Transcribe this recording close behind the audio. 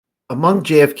Among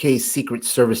JFK's Secret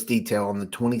Service detail on the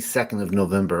 22nd of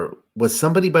November was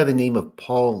somebody by the name of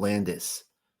Paul Landis.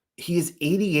 He is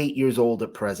 88 years old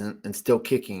at present and still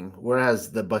kicking,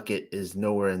 whereas the bucket is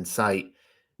nowhere in sight.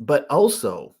 But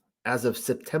also, as of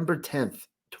September 10th,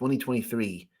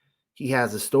 2023, he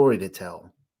has a story to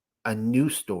tell, a new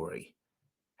story.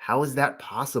 How is that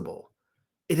possible?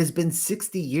 It has been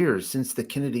 60 years since the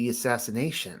Kennedy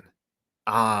assassination.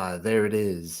 Ah, there it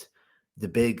is. The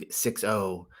big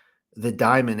 6-0, the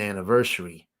diamond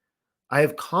anniversary. I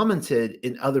have commented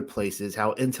in other places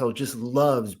how Intel just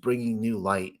loves bringing new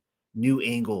light, new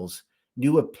angles,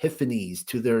 new epiphanies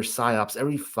to their psyops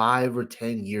every 5 or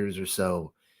 10 years or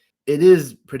so. It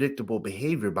is predictable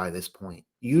behavior by this point,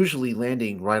 usually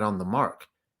landing right on the mark.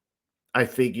 I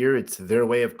figure it's their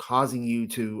way of causing you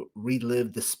to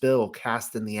relive the spill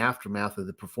cast in the aftermath of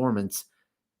the performance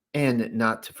and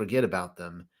not to forget about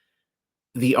them.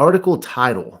 The article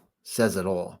title says it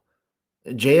all.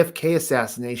 JFK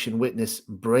assassination witness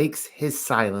breaks his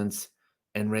silence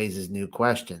and raises new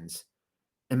questions.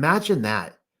 Imagine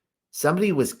that.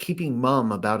 Somebody was keeping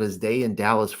mum about his day in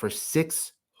Dallas for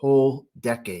 6 whole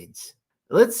decades.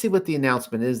 Let's see what the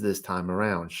announcement is this time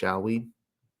around, shall we?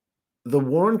 The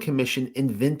Warren Commission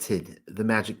invented the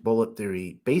magic bullet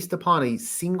theory based upon a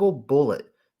single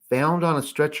bullet found on a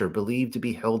stretcher believed to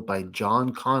be held by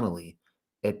John Connolly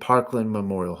at Parkland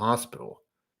Memorial Hospital.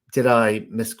 Did I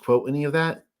misquote any of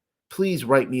that? Please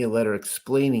write me a letter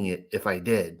explaining it if I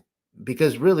did,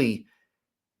 because really,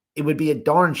 it would be a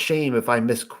darn shame if I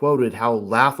misquoted how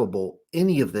laughable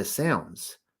any of this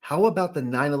sounds. How about the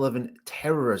 9/11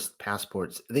 terrorist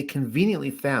passports they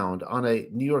conveniently found on a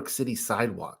New York City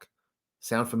sidewalk?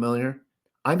 Sound familiar?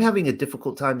 I'm having a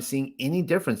difficult time seeing any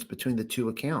difference between the two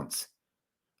accounts.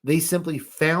 They simply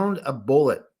found a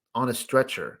bullet on a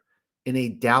stretcher in a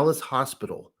Dallas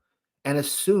hospital and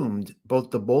assumed both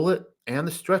the bullet and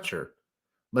the stretcher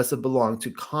must have belonged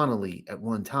to Connolly at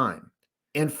one time.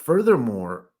 And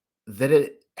furthermore, that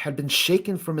it had been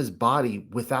shaken from his body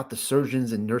without the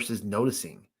surgeons and nurses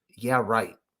noticing. Yeah,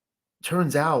 right.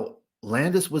 Turns out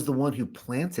Landis was the one who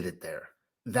planted it there.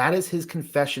 That is his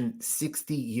confession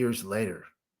 60 years later.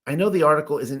 I know the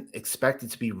article isn't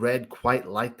expected to be read quite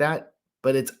like that,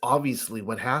 but it's obviously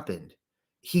what happened.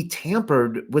 He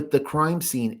tampered with the crime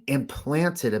scene and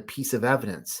planted a piece of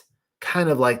evidence, kind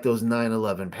of like those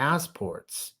 9/11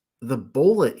 passports. The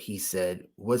bullet, he said,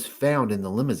 was found in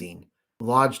the limousine,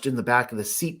 lodged in the back of the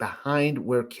seat behind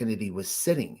where Kennedy was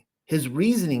sitting. His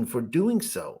reasoning for doing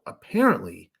so,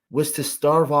 apparently, was to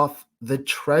starve off the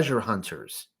treasure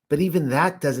hunters. But even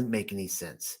that doesn't make any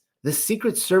sense. The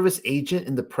Secret Service agent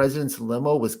in the president's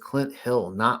limo was Clint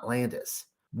Hill, not Landis.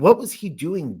 What was he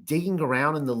doing digging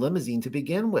around in the limousine to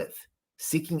begin with?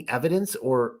 Seeking evidence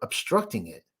or obstructing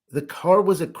it? The car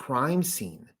was a crime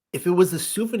scene. If it was the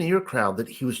souvenir crowd that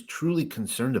he was truly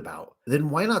concerned about, then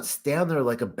why not stand there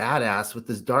like a badass with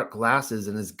his dark glasses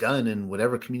and his gun and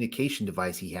whatever communication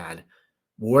device he had,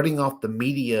 warding off the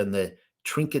media and the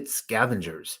trinket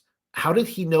scavengers? How did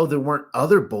he know there weren't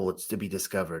other bullets to be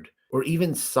discovered, or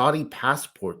even Saudi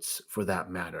passports for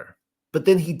that matter? But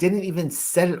then he didn't even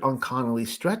set it on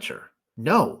Connolly's stretcher.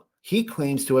 No, he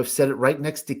claims to have set it right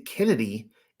next to Kennedy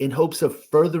in hopes of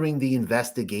furthering the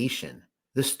investigation.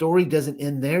 The story doesn't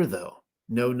end there, though.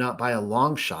 No, not by a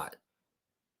long shot.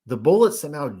 The bullet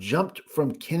somehow jumped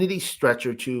from Kennedy's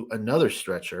stretcher to another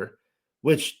stretcher,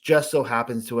 which just so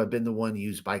happens to have been the one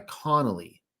used by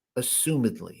Connolly,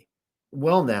 assumedly.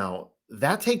 Well, now,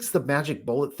 that takes the magic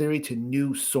bullet theory to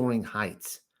new soaring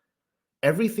heights.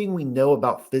 Everything we know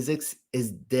about physics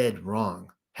is dead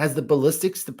wrong. Has the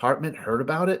ballistics department heard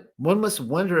about it? One must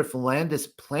wonder if Landis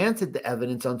planted the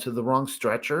evidence onto the wrong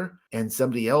stretcher and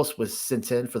somebody else was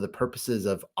sent in for the purposes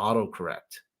of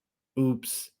autocorrect.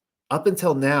 Oops. Up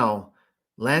until now,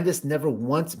 Landis never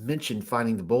once mentioned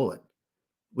finding the bullet,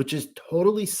 which is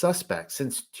totally suspect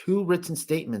since two written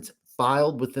statements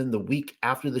filed within the week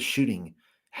after the shooting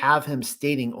have him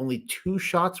stating only 2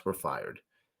 shots were fired.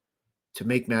 To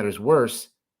make matters worse,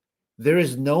 there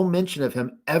is no mention of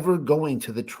him ever going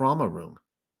to the trauma room.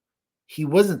 He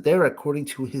wasn't there according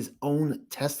to his own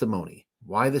testimony.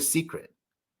 Why the secret?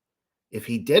 If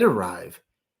he did arrive,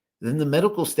 then the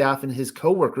medical staff and his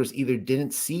coworkers either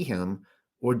didn't see him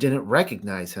or didn't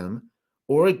recognize him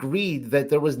or agreed that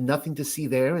there was nothing to see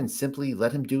there and simply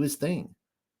let him do his thing.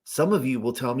 Some of you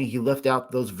will tell me he left out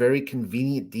those very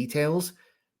convenient details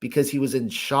because he was in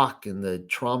shock in the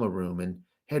trauma room and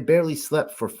had barely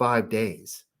slept for 5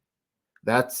 days.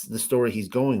 That's the story he's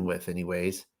going with,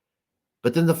 anyways.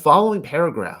 But then the following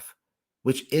paragraph,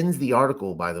 which ends the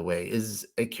article, by the way, is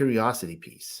a curiosity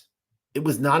piece. It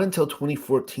was not until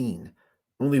 2014,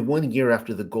 only 1 year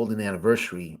after the golden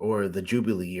anniversary, or the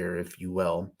Jubilee year, if you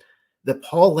will, that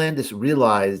Paul Landis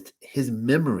realized his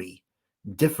memory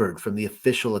differed from the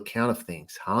official account of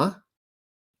things. Huh?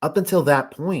 Up until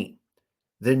that point,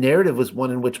 the narrative was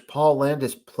one in which Paul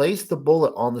Landis placed the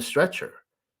bullet on the stretcher.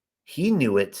 He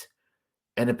knew it,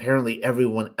 and apparently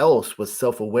everyone else was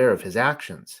self aware of his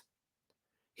actions.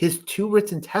 His two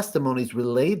written testimonies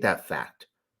relayed that fact,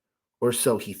 or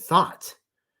so he thought.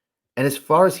 And as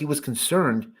far as he was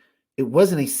concerned, it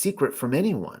wasn't a secret from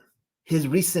anyone. His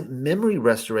recent memory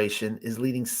restoration is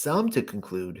leading some to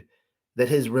conclude that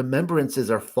his remembrances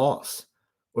are false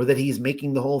or that he's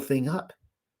making the whole thing up.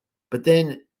 But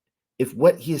then, if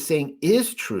what he is saying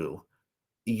is true,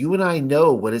 you and I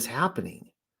know what is happening.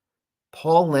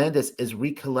 Paul Landis is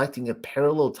recollecting a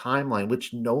parallel timeline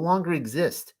which no longer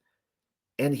exists,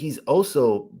 and he's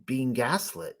also being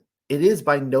gaslit. It is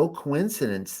by no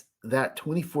coincidence that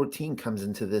 2014 comes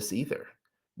into this either.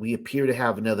 We appear to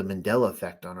have another Mandela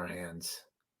effect on our hands.